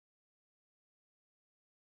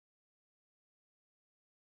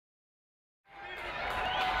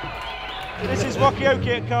This is Rockaoke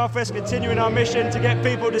at Carfest, continuing our mission to get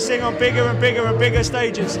people to sing on bigger and bigger and bigger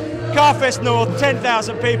stages. Carfest North,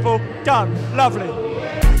 10,000 people, done. Lovely.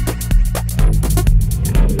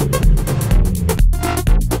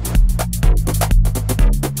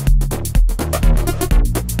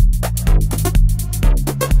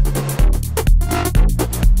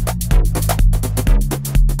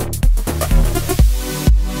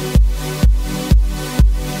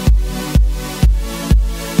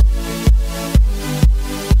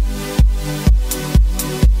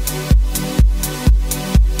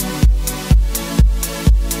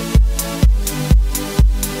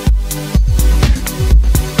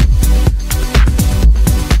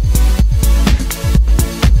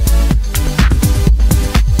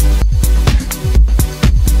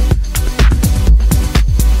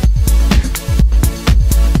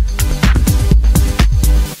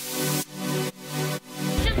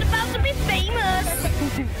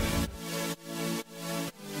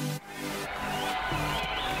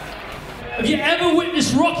 Have you ever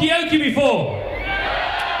witnessed Rockaoke before?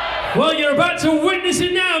 Well, you're about to witness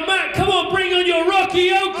it now. Matt, come on, bring on your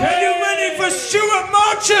Rockaoke! Are you ready for Stuart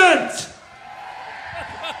Marchent?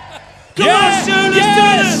 Come on, Stuart, let's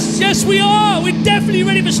do this! Yes, we are! We're definitely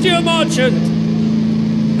ready for Stuart Marchent!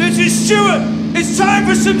 This is Stuart! It's time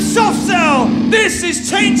for some soft cell! This is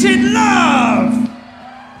Tainted Love!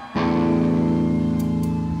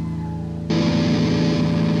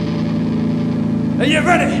 Are you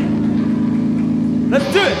ready? Let's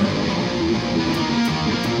do it!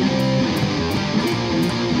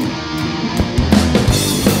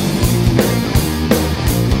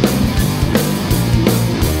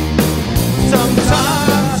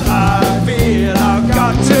 Sometimes I feel I've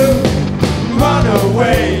got to run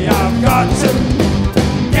away, I've got to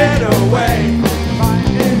get away.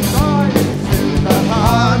 Finding voice in the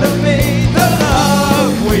heart of me, the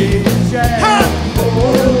love we share.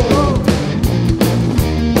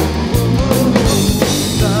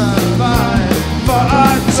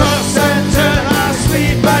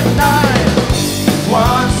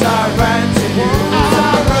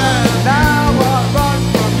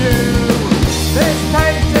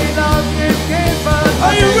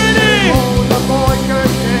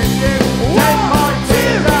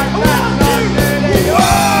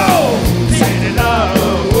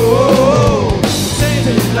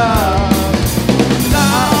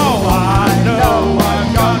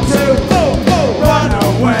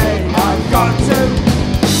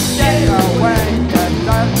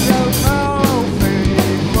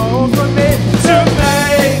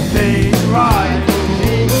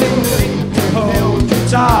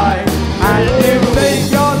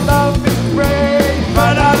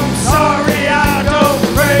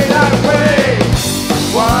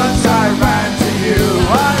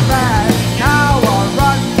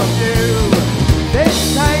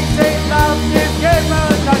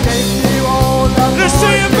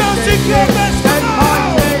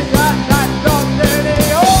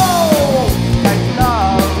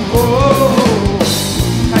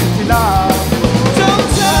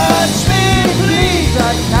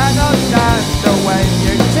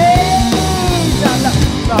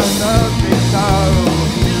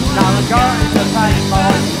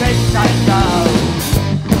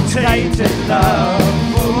 Tainted love,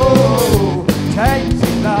 ooh,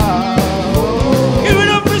 tainted love, ooh. Give it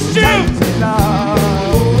up for Stu! Tainted love,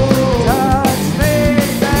 ooh, touch me,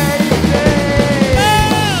 baby. Oh.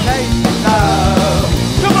 Tainted love,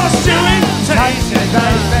 come on, Stewie! Tainted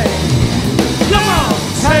baby, come on,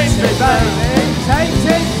 tainted baby,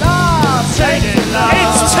 tainted love, tainted love.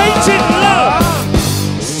 It's Tainted Love!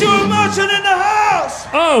 Stuart Marchent in the house!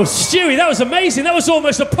 Oh, Stewie, that was amazing. That was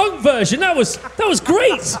almost a punk version. That was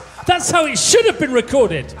great. That's how it should have been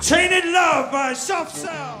recorded. Tainted Love by Soft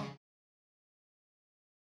Cell.